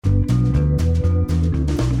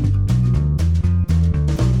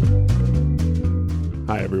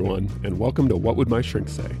everyone, and welcome to What Would My Shrink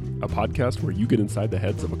Say, a podcast where you get inside the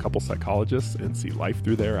heads of a couple psychologists and see life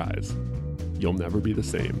through their eyes. You'll never be the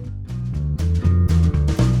same.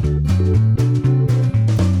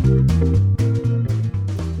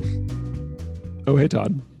 Oh, hey,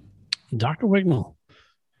 Todd. Dr. Wignall,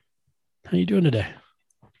 how you doing today?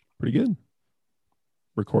 Pretty good.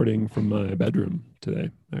 Recording from my bedroom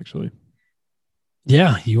today, actually.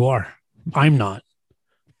 Yeah, you are. I'm not,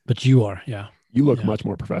 but you are. Yeah. You look much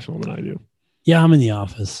more professional than I do. Yeah, I'm in the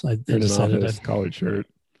office. I You're in an decided office, collared shirt.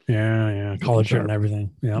 Yeah. Collared shirt and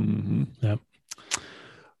everything. Yeah. Mm-hmm. Yep.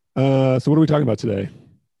 So what are we talking about today?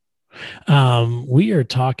 We are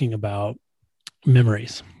talking about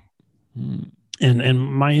memories. And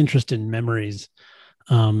my interest in memories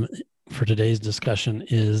for today's discussion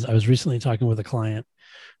is I was recently talking with a client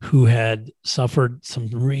who had suffered some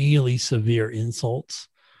really severe insults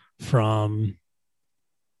from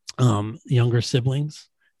younger siblings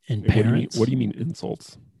and parents. What do you mean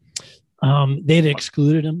insults? They'd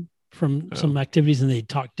excluded him from some activities, and they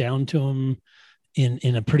talked down to him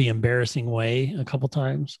in a pretty embarrassing way a couple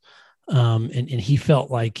times. And he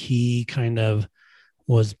felt like he kind of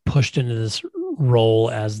was pushed into this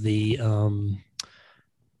role as the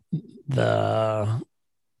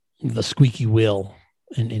squeaky wheel,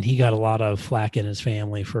 and he got a lot of flack in his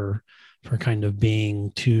family for kind of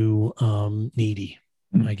being too needy,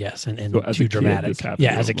 I guess, and so too dramatic.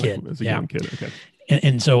 As a kid. As a young kid. Okay.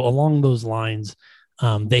 And so along those lines,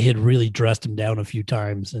 they had really dressed him down a few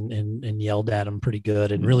times and yelled at him pretty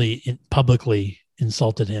good and really publicly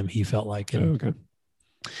insulted him. He felt like,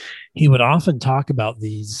 he would often talk about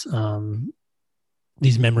these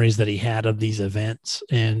memories that he had of these events,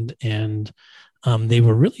 and they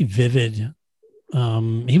were really vivid.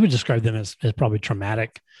 He would describe them as probably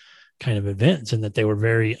traumatic kind of events, and that they were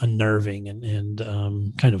very unnerving and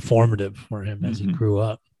kind of formative for him as he grew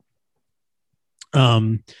up.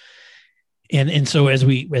 And so as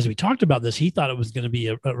we talked about this, he thought it was going to be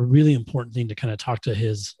a really important thing to kind of talk to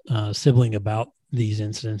his sibling about these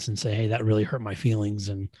incidents and say, hey, that really hurt my feelings.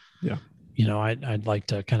 And, I'd like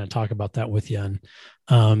to kind of talk about that with you.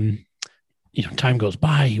 And, time goes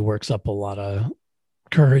by, he works up a lot of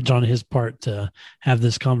courage on his part to have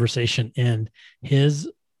this conversation. And his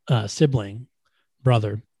sibling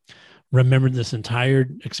brother remembered this entire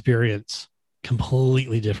experience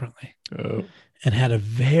completely differently. And had a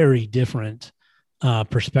very different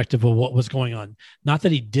perspective of what was going on. Not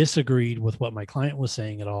that he disagreed with what my client was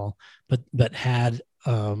saying at all, but had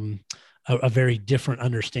a very different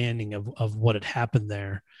understanding of what had happened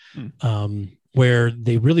there, where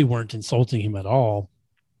they really weren't insulting him at all,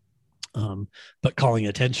 but calling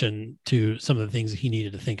attention to some of the things that he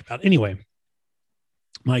needed to think about. Anyway,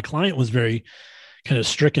 my client was very kind of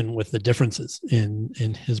stricken with the differences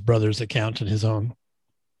in his brother's account and his own.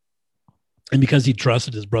 And because he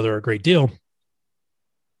trusted his brother a great deal,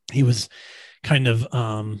 he was kind of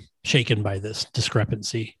shaken by this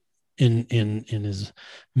discrepancy in his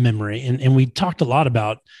memory. And we talked a lot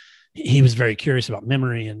about, he was very curious about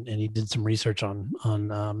memory, and he did some research on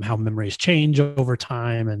how memories change over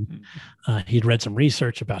time. And he'd read some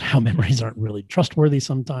research about how memories aren't really trustworthy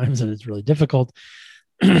sometimes, and it's really difficult.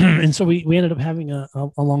 And so we ended up having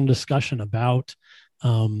a long discussion about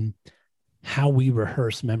how we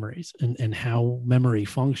rehearse memories and how memory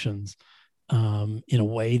functions in a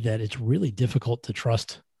way that it's really difficult to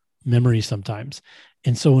trust memory sometimes.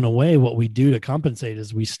 And so in a way, what we do to compensate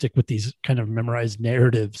is we stick with these kind of memorized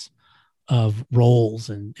narratives of roles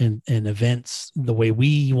and events the way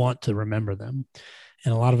we want to remember them.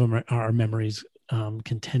 And a lot of them, our memories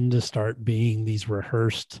can tend to start being these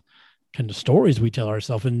rehearsed kind of stories we tell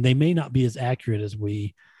ourselves, and they may not be as accurate as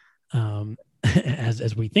we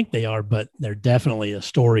as we think they are, but they're definitely a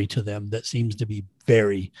story to them that seems to be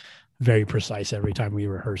very, very precise every time we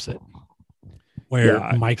rehearse it. Where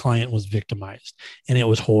my client was victimized, and it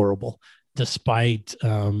was horrible, despite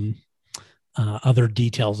other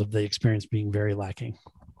details of the experience being very lacking.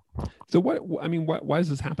 So why does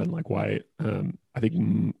this happen? Like, why? I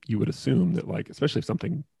think you would assume that, like, especially if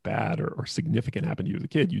something bad or significant happened to you as a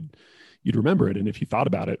kid, you'd remember it. And if you thought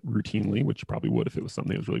about it routinely, which you probably would if it was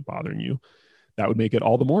something that was really bothering you, that would make it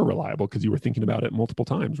all the more reliable because you were thinking about it multiple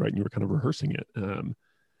times, right? And you were kind of rehearsing it.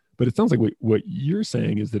 But it sounds like what you're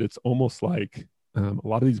saying is that it's almost like a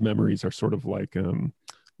lot of these memories are sort of like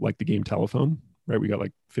the game telephone, right? We got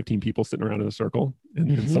like 15 people sitting around in a circle,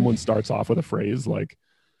 and someone starts off with a phrase like,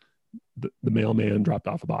 the mailman dropped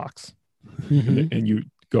off a box, and you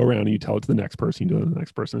go around and you tell it to the next person, you do it to the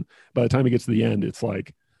next person. By the time it gets to the end, it's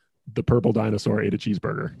like the purple dinosaur ate a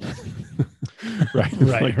cheeseburger. Right.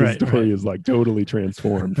 Right. Like Right. the story Right. is like totally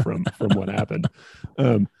transformed from what happened.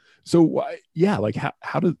 So why, yeah, like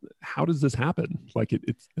how does this happen? Like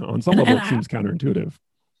it's on some level, it seems counterintuitive.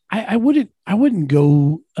 I wouldn't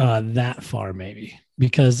go that far, maybe,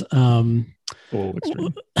 because a little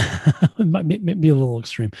extreme. maybe a little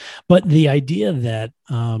extreme, but the idea that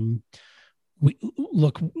we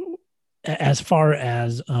look, as far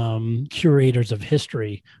as curators of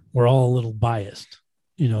history, we're all a little biased,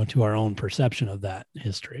 to our own perception of that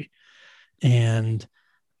history. And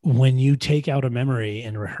when you take out a memory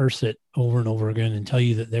and rehearse it over and over again and tell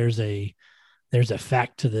you that there's a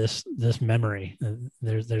fact to this memory,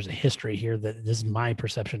 there's a history here, that this is my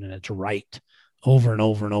perception and it's right, over and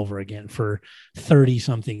over and over again for 30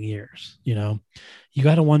 something years, you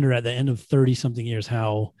got to wonder at the end of 30 something years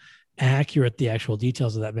how accurate the actual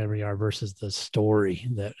details of that memory are versus the story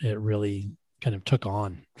that it really kind of took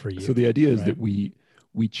on for you. So the idea is that we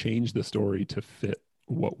change the story to fit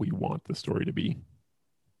what we want the story to be.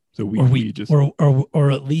 So we just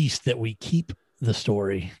or at least that we keep the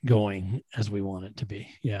story going as we want it to be.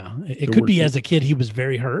 Yeah. It could be, as a kid, he was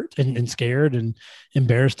very hurt and scared and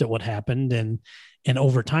embarrassed at what happened. And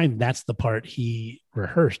over time, that's the part he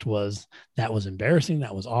rehearsed, was that was embarrassing.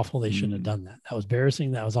 That was awful. They shouldn't have done that. That was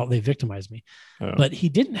embarrassing. That was all, they victimized me. But he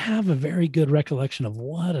didn't have a very good recollection of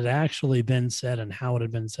what had actually been said and how it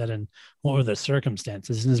had been said and what were the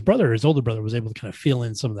circumstances. And his older brother, was able to kind of fill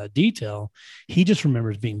in some of that detail. He just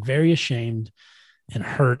remembers being very ashamed and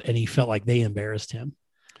hurt, and he felt like they embarrassed him.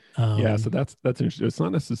 Yeah, so that's interesting. It's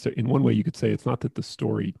not necessarily, in one way you could say, it's not that the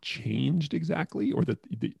story changed exactly, or that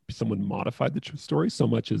someone modified the story so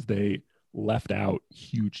much as they left out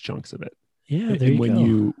huge chunks of it. Yeah, and when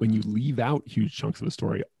you leave out huge chunks of a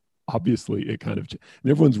story, obviously it kind of,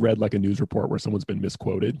 everyone's read like a news report where someone's been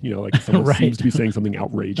misquoted, like someone seems to be saying something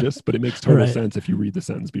outrageous, but it makes total sense if you read the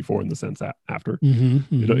sentence before and the sentence after.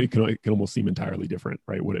 It can almost seem entirely different,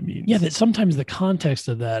 right? What it means. Yeah, that sometimes the context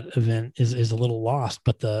of that event is a little lost,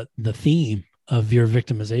 but the theme of your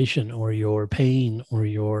victimization or your pain or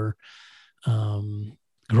your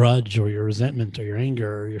grudge or your resentment or your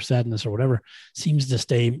anger or your sadness or whatever seems to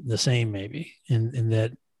stay the same, maybe. And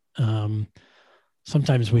that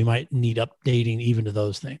sometimes we might need updating even to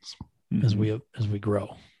those things as we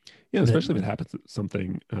grow. Yeah, especially if it happens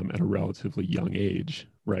something at a relatively young age,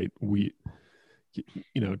 right?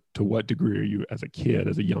 To what degree are you, as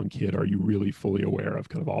a young kid, are you really fully aware of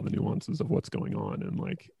kind of all the nuances of what's going on? And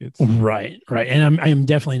like, it's right. And I'm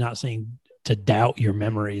definitely not saying to doubt your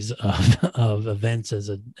memories of events as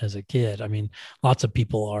a kid. I mean, lots of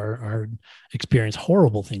people are experience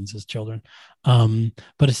horrible things as children.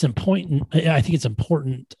 But it's important. I think it's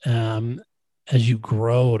important as you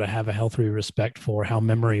grow to have a healthy respect for how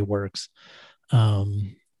memory works,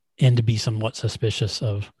 and to be somewhat suspicious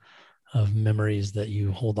of memories that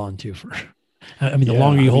you hold on to for. I mean, the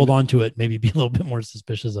longer you hold on to it, maybe be a little bit more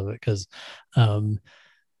suspicious of it, because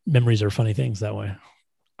memories are funny things that way.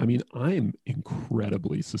 I mean, I'm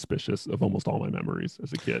incredibly suspicious of almost all my memories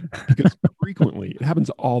as a kid, because frequently, it happens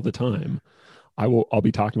all the time. I'll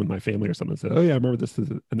be talking with my family or something and say, "Oh yeah, I remember this,"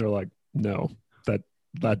 and they're like, "No, that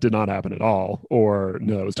did not happen at all," or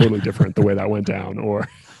 "No, it was totally different the way that went down," or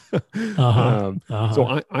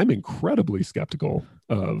so I'm incredibly skeptical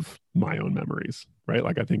of my own memories, right?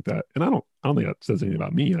 Like, I think that, and I don't think that says anything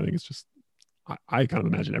about me. I think it's just, I kind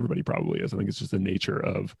of imagine everybody probably is. I think it's just the nature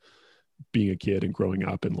of being a kid and growing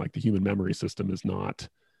up, and like the human memory system is not,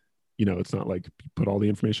 it's not like you put all the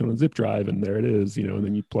information on a zip drive and there it is, and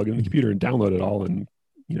then you plug it in the computer and download it all, and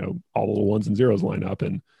all the little ones and zeros line up,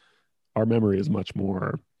 and our memory is much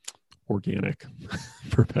more organic,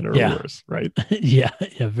 for better or worse, right? yeah,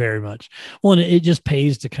 very much. Well, and it just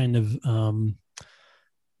pays to kind of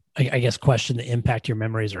I guess question the impact your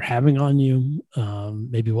memories are having on you,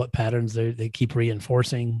 maybe what patterns they keep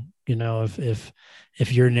reinforcing.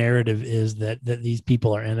 If your narrative is that these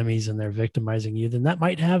people are enemies and they're victimizing you, then that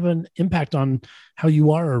might have an impact on how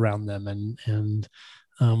you are around them, and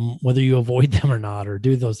whether you avoid them or not, or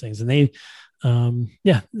do those things. And they,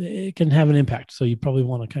 it can have an impact. So you probably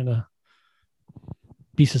want to kind of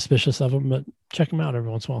be suspicious of them, but check them out every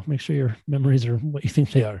once in a while. Make sure your memories are what you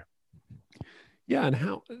think they are. Yeah.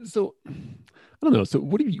 And so I don't know. So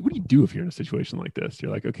what do you do if you're in a situation like this?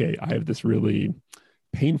 You're like, okay, I have this really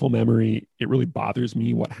painful memory. It really bothers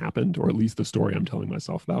me what happened, or at least the story I'm telling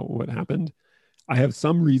myself about what happened. I have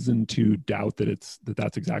some reason to doubt that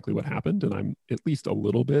that's exactly what happened. And I'm at least a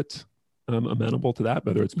little bit amenable to that,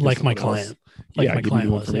 whether it's like my client, give me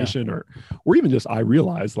new information, or even just, I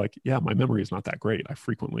realize, like, my memory is not that great. I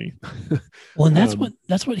frequently, well, and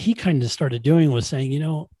that's what he kind of started doing, was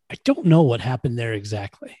saying, I don't know what happened there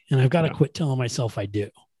exactly. And I've got to quit telling myself I do.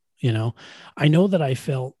 I know that I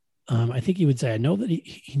felt, I think he would say, I know that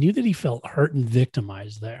he knew that he felt hurt and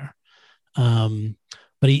victimized there.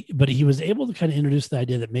 But he was able to kind of introduce the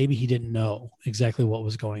idea that maybe he didn't know exactly what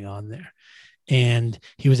was going on there. And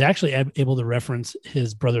he was actually able to reference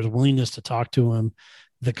his brother's willingness to talk to him,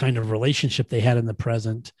 the kind of relationship they had in the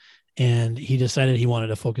present. And he decided he wanted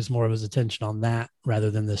to focus more of his attention on that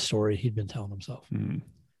rather than this story he'd been telling himself,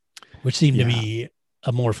 which seemed to be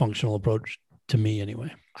a more functional approach to me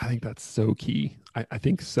anyway. I think that's so key. I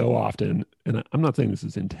think so often, and I'm not saying this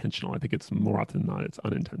is intentional. I think it's more often than not, it's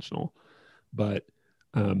unintentional, but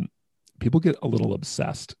people get a little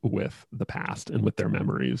obsessed with the past and with their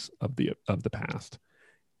memories of the past.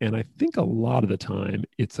 And I think a lot of the time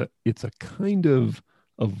it's a kind of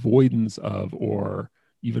avoidance of, or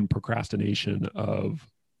even procrastination of,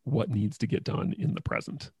 what needs to get done in the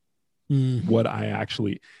present. What I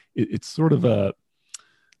actually, it's sort of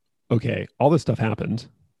okay, all this stuff happened,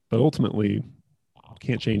 but ultimately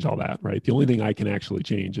can't change all that, right? The only thing I can actually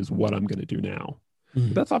change is what I'm going to do now.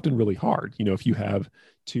 But that's often really hard. If you have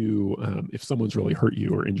to, if someone's really hurt you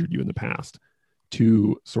or injured you in the past,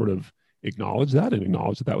 to sort of acknowledge that and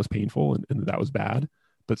acknowledge that was painful and that was bad,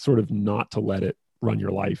 but sort of not to let it run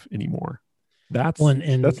your life anymore. That's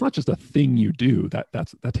not just a thing you do. That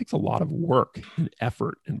takes a lot of work and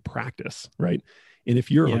effort and practice, right? And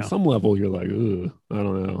if you're on some level, you're like, I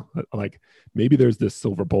don't know, like maybe there's this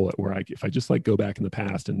silver bullet where if I just like go back in the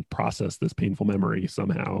past and process this painful memory,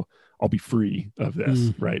 somehow I'll be free of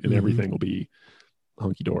this, right? And everything will be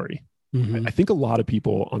hunky dory. I think a lot of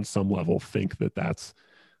people on some level think that that's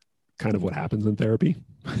kind of what happens in therapy,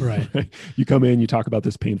 right? You come in, you talk about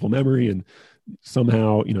this painful memory, and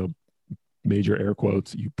somehow, major air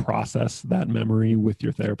quotes, you process that memory with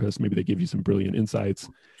your therapist. Maybe they give you some brilliant insights.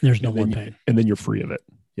 There's no more pain. And then you're free of it.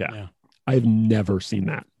 Yeah. I've never seen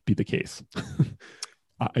that be the case.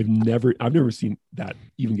 I've never seen that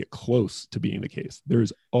even get close to being the case.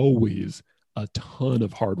 There's always a ton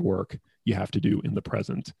of hard work you have to do in the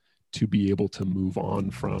present to be able to move on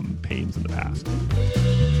from pains in the past.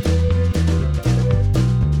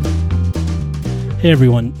 Hey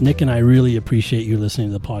everyone, Nick and I really appreciate you listening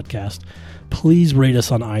to the podcast. Please rate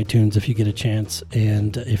us on iTunes if you get a chance.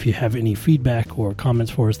 And if you have any feedback or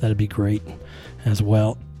comments for us, that'd be great as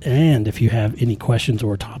well. And if you have any questions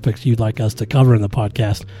or topics you'd like us to cover in the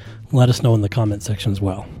podcast, let us know in the comment section as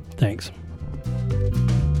well. Thanks.